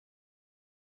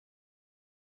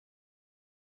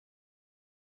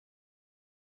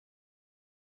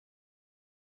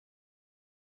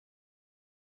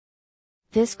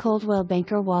This Coldwell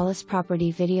Banker Wallace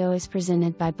property video is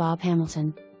presented by Bob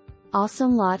Hamilton.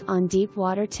 Awesome lot on deep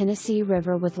water Tennessee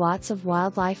River with lots of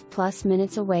wildlife plus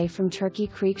minutes away from Turkey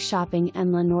Creek Shopping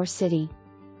and Lenoir City.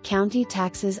 County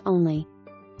taxes only.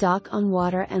 Dock on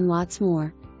water and lots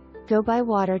more. Go by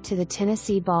water to the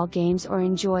Tennessee ball games or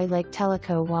enjoy Lake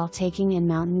Tellico while taking in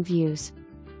mountain views.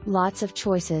 Lots of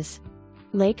choices.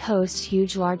 Lake hosts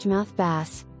huge largemouth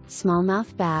bass,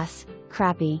 smallmouth bass,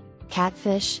 crappie,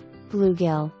 catfish,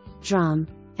 bluegill, drum,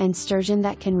 and sturgeon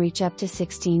that can reach up to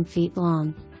 16 feet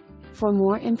long. For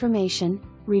more information,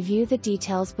 review the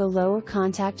details below or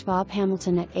contact Bob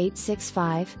Hamilton at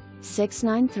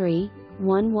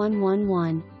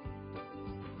 865-693-1111.